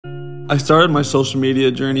I started my social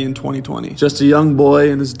media journey in 2020. Just a young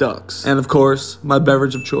boy and his ducks. And of course, my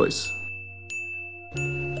beverage of choice.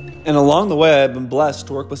 And along the way, I've been blessed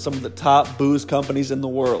to work with some of the top booze companies in the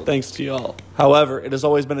world, thanks to y'all. However, it has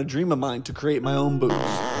always been a dream of mine to create my own booze.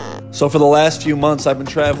 So for the last few months, I've been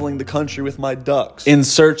traveling the country with my ducks in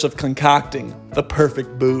search of concocting the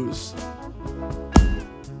perfect booze.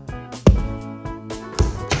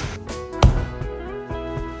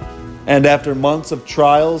 And after months of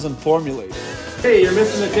trials and formulating, Hey, you're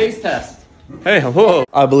missing the taste test. hey, hello,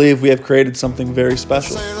 I believe we have created something very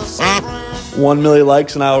special. 1 million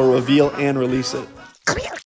likes and I will reveal and release it.